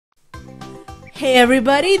Hey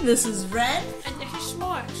everybody, this is Ren. And this is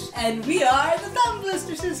S'mores. And we are the Thumb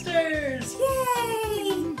Blister Sisters!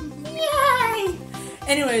 Yay! Yay!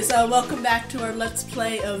 Anyways, welcome back to our Let's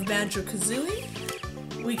Play of Banjo Kazooie.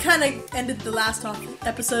 We kind of ended the last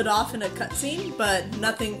episode off in a cutscene, but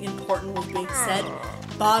nothing important was being said.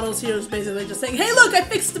 Bottles here was basically just saying, hey look, I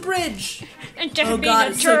fixed the bridge! And just oh being god, a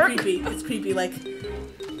it's jerk. so creepy. It's creepy, like,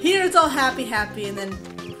 here it's all happy, and then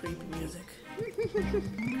creepy music.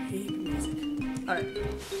 Creepy music. Alright.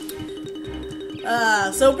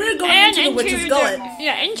 So we're going into the witch's gullet.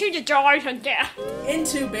 Into the jars and there.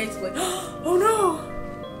 Into, basically. Oh no!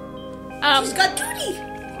 She's got Tootie!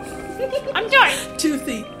 I'm done.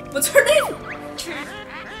 Toothy. What's her name?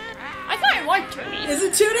 I thought it was Tootie. Is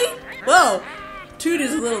it Tootie? Whoa!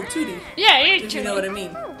 Tootie's a little Tootie. Yeah, it is If Tootie. you know what I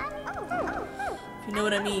mean. If you know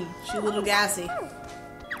what I mean. She's a little gassy.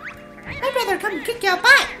 I'd rather come kick your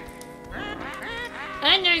butt!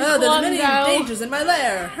 And then Oh, there's many Klungo. dangers in my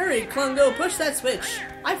lair. Hurry, Klungo, push that switch.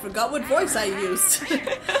 I forgot what voice I used. I'm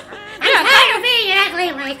tired of being an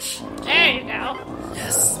ugly witch. There you go.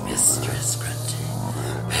 Yes, Mistress Grunty.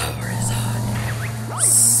 Power is on.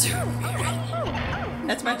 Soon be ready.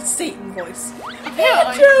 That's my Satan voice.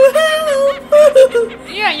 Apparently.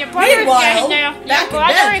 Yeah, your brother's Meanwhile, getting there. back Your in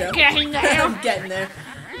brother Banjo. is getting there. I'm getting there.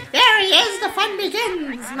 There he is, the fun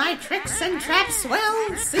begins. My tricks and traps,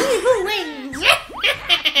 well, see who wins.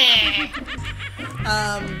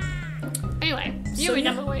 Anyway, you So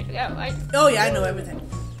remember where to go, right? Oh yeah, I know everything.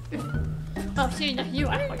 Oh, see, now you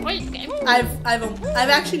are like, wait a game. I've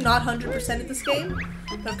actually not 100%ed this game,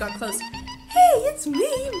 but I've got close. Hey, it's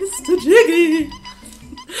me, Mr. Jiggy.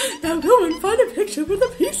 Now go and find a picture with a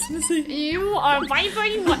piece missing. You are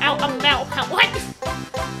vibrating without a mouth. What?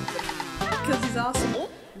 Because he's awesome.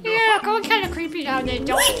 Yeah, going kind of creepy now. They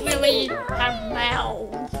don't really have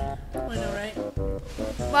mouths. I know, right?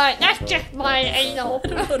 But that's just my anal. I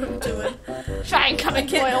don't know what I'm doing. Try and come and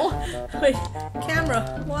boil. Wait,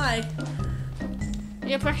 camera, why?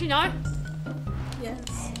 You're pressing on? Yes.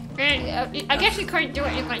 And, I guess you couldn't do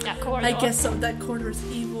it in like that corridor. I guess so. That corner is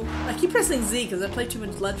evil. I keep pressing Z because I play too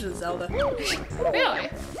much Legend of Zelda. Really?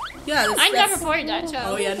 Yeah, I never played that, so.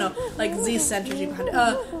 Oh yeah, no. Like Z centers you behind it.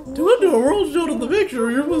 To enter a world shown in the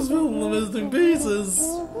picture, you must fill the missing pieces.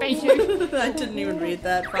 Basically. I didn't even read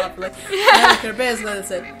that properly. Okay, basically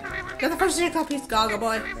that's it. Get the first circle piece, Goggle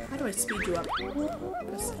Boy. How do I speed you up?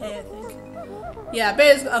 Press A, I think. Yeah,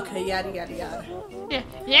 basically. Okay, yada yada yada.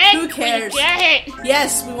 Yeah. Who cares? We get it.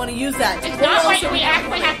 Yes, we want to use that. It's not like we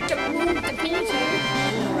actually have to move the pieces.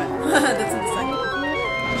 Alright, that's in a second.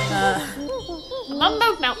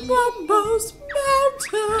 Mumbo's Mountain. Mumbo's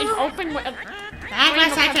Mountain. It's open with a... That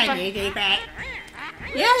was such a needy bit.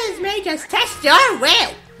 Yes, may just test your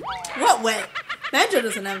will. What wit? Banjo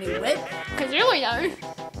doesn't have any wit. Kazooie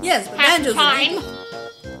though. Yes, but Half Banjo's time. an evil.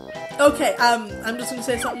 Okay, I'm just gonna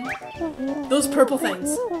say something. Those purple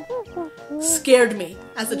things scared me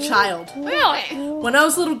as a child. Really? When I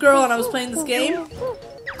was a little girl and I was playing this game,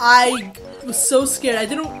 I was so scared. I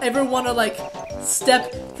didn't ever want to like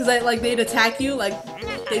step because they'd attack you. Like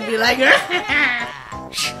they'd be like,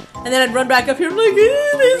 and then I'd run back up here. I'm like,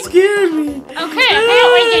 they scared me. Okay,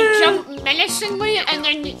 apparently they jump menacingly and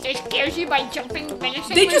then they scares you by jumping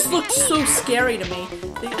menacingly. They just looked so scary to me.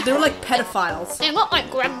 They were like pedophiles. They look like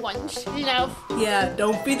gremlins, you know. Yeah,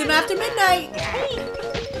 don't feed them after midnight.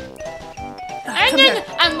 And Come then here.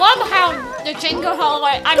 I love how the jingle hall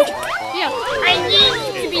like I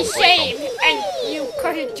need to be saved and you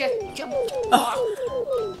could have just jumped off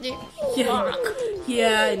the rock.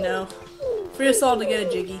 Yeah, I know. Free us all to get a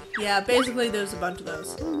jiggy. Yeah, basically there's a bunch of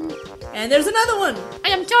those. And there's another one!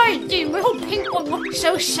 And I'm sorry, the little pink one looked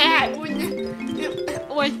so sad when it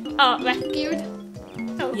was rescued.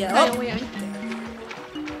 So Yeah. kind of weird.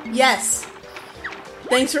 Yes!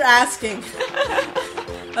 Thanks for asking.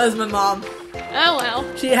 That was my mom. Oh well.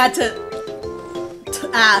 She had to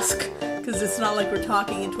ask, because it's not like we're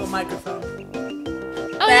talking into a microphone.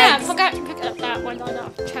 Oh yeah, I Thanks. forgot to pick up that one on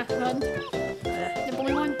the chat run. The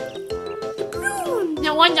blue one.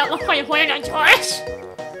 The one that looks like wearing a dress.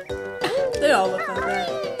 They all look like that.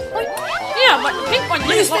 Yeah, but the pink one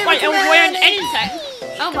didn't look like it was wearing anything.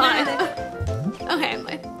 Oh my. Okay,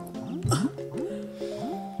 anyway.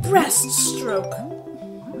 Breaststroke.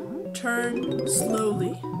 Turn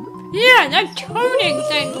slowly. Yeah, that turning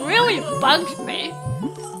thing really bugs me.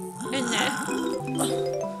 In there.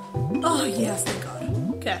 Oh yes, thank God.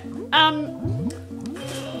 Okay.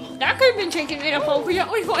 That could have been taken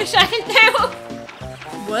inappropriately for a second now.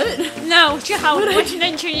 What? No, just how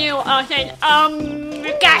listening to you saying,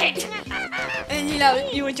 got it. And you know,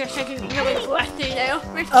 you were just taking really breathy there.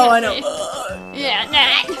 Oh, I know. Yeah,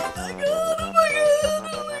 that. Oh my God,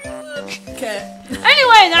 Okay.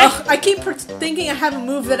 Anyway, that's... I keep thinking I have a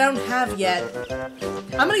move that I don't have yet.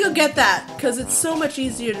 I'm gonna go get that, because it's so much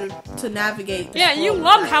easier to navigate. Yeah, you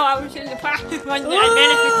love how I was in the practice one day. I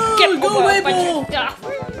managed to skip go over away, a bunch bull. of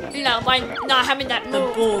stuff. You know, by not having that The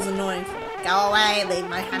move. bull's annoying. Go away, leave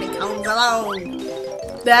my honeycombs alone.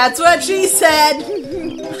 That's what she said.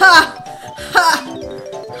 Ha! Ha!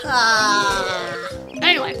 Ha!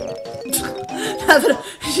 Anyway.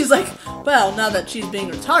 She's like, well, now that she's being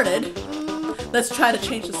retarded, let's try to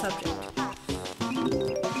change the subject.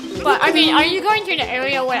 But, I mean, are you going to the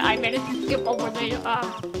area where I managed to skip over the,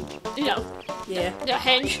 you know, Yeah. the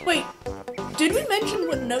hedge? Wait, did we mention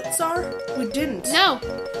what notes are? We didn't. No.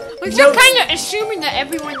 We're just Notes. kind of assuming that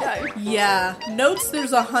everyone knows. Yeah, notes,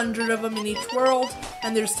 there's 100 of them in each world,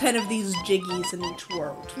 and there's 10 of these jiggies in each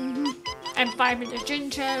world. And 5 in the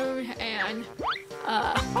Jincho, and,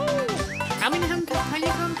 how many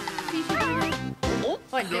honeycomb pieces are there?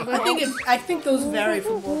 What, I think those vary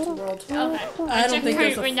from world to world. Okay. I don't think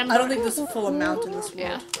there's a full amount in this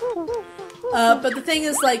world. But the thing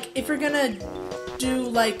is, like, if you're gonna do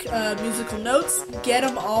like musical notes, get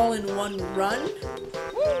them all in one run,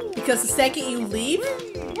 because the second you leave,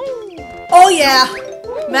 oh yeah,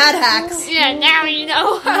 mad hacks. Yeah, now you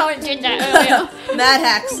know how I did that earlier. Mad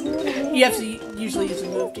hacks. You have to usually use a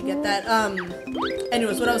move to get that.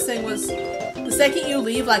 Anyways, what I was saying was, the second you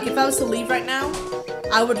leave, like if I was to leave right now,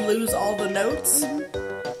 I would lose all the notes,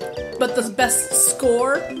 but the best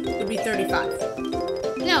score would be 35.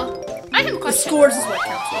 No, I have a The question. scores is what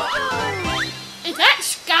counts. Is that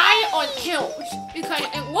sky or hills? Because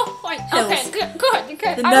it looks like... Hills. Okay, good.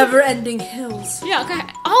 Okay, The never-ending hills. Yeah, okay.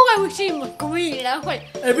 All I was seeing was green, and I was like...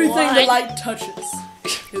 Everything what? the light touches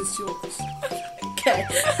is yours. Okay.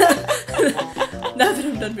 Now that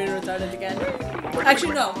I'm done being retarded again.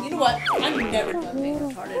 Actually, no. You know what? I'm never done being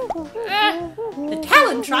retarded. The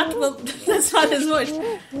talent shot? Well, that's not his voice.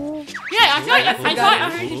 Yeah, I thought I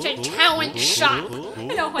heard you say talent shop.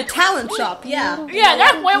 You know, The like, talent shop, yeah. yeah,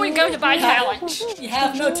 that's where we go to buy talents. You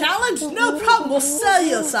have no talent? No problem, we'll sell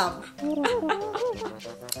you some.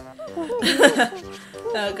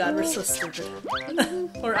 Oh god, we're so stupid.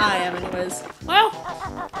 Or I am, anyways. Well,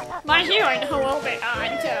 my hearing a little bit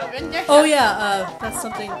on, so... Oh yeah, that's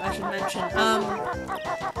something I should mention.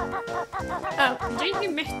 Did you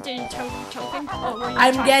miss the token? Or were you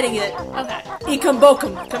I'm trying- getting it. Okay. Ikum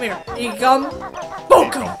bokum. Come here. Ikum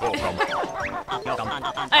bokum. Me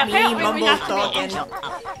Apparently we mumble have to be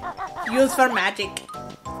talking. Used for magic.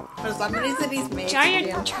 For some reason he's magic.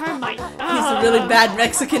 giant termite. He's a really bad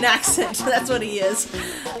Mexican accent. That's what he is.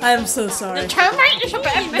 I'm so sorry. The termite is a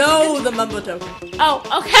bad No, the mumbo token. Oh,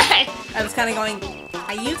 okay. I was kind of going,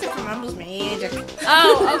 I use it for Mumble's magic.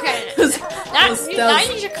 Oh, okay. Now was-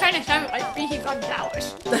 you kind of sound like B.G.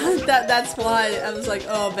 Gonzalez. That's why I was like,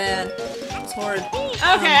 oh man, it's horrid.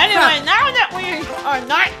 Okay, anyway, now that we are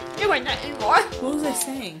not doing that anymore, What was I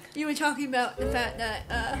saying? you were talking about the fact that,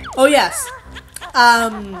 Oh yes.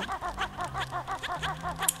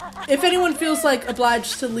 If anyone feels like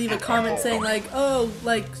obliged to leave a comment saying like, oh,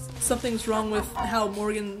 like something's wrong with how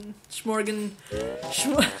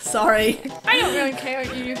sorry. I don't really care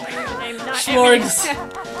if you use my name, not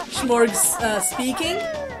Schmorg's speaking.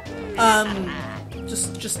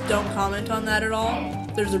 Just don't comment on that at all.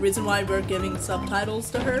 There's a reason why we're giving subtitles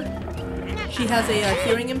to her. She has a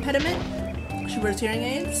hearing impediment. She wears hearing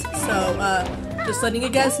aids, so just letting you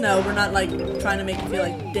guys know, we're not like trying to make you feel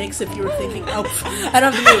like dicks if you were thinking, oh, I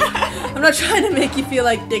don't have to move. I'm not trying to make you feel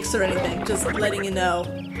like dicks or anything, just letting you know.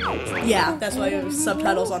 Yeah, that's why we have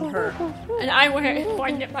subtitles on her. and I would have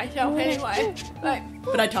explained it myself anyway,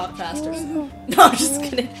 But I talk faster, so. No, I'm just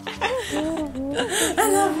kidding. I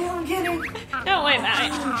love you, I'm kidding. don't worry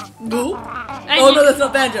about it. Boo? Oh no, that's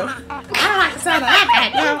not Banjo.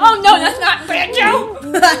 Oh no, that's not Banjo!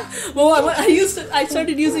 Well, I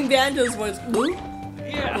started using Banjo's voice. Boo?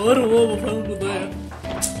 Yeah. I don't know what's wrong with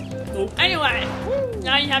that. Nope. Anyway,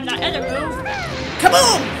 now you have that other move.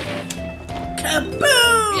 Kaboom!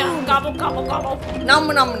 Kaboom! Yeah, gobble, gobble, gobble. Nom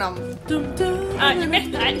nom nom. Dum dum. You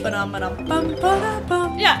missed that. Ba-dum-ba-dum-bum,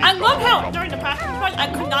 ba-da-bum. Yeah, I love how during the past one I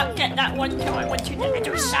could not get that one until I went to the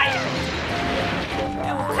other side.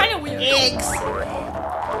 It was kind of weird. Eggs.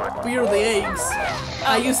 We're the eggs.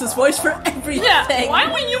 I use this voice for everything. Yeah, why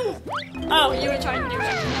were you... Oh, you were trying to do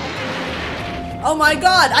something. Oh my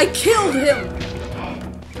god, I killed him!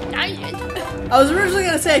 Now you did. I was originally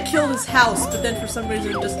gonna say I killed his house, but then for some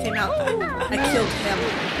reason it just came out. I killed him.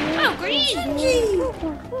 Oh, green!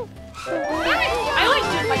 I like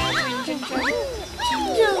the green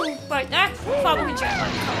ginger. But that's probably just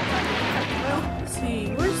like color. Let's see,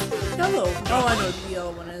 where's the yellow. Oh, I know what the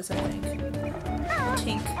yellow one is, I think.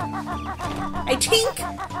 I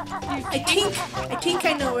think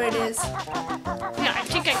I know where it is. Yeah, I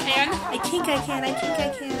think I can. I think I can.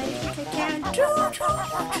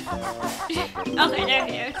 Okay, there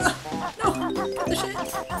he is. No, cut the shit.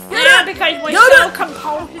 Yeah, because we're so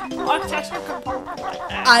composed. Obsessed with composed like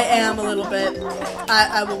that. I am a little bit.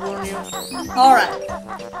 I will warn you. Alright.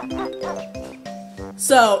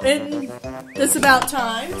 So, it's about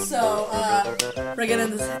time. So, we're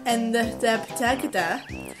gonna end the episode.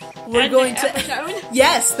 We're going to.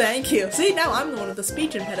 Yes, thank you. See, now I'm the one with the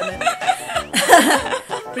speech impediment.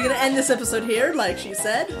 We're gonna end this episode here, like she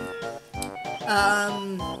said.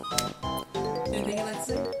 Anything you'd like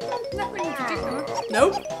to say? Nothing in particular.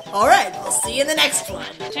 Nope. Alright, we'll see you in the next one.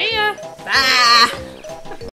 See ya. Bye.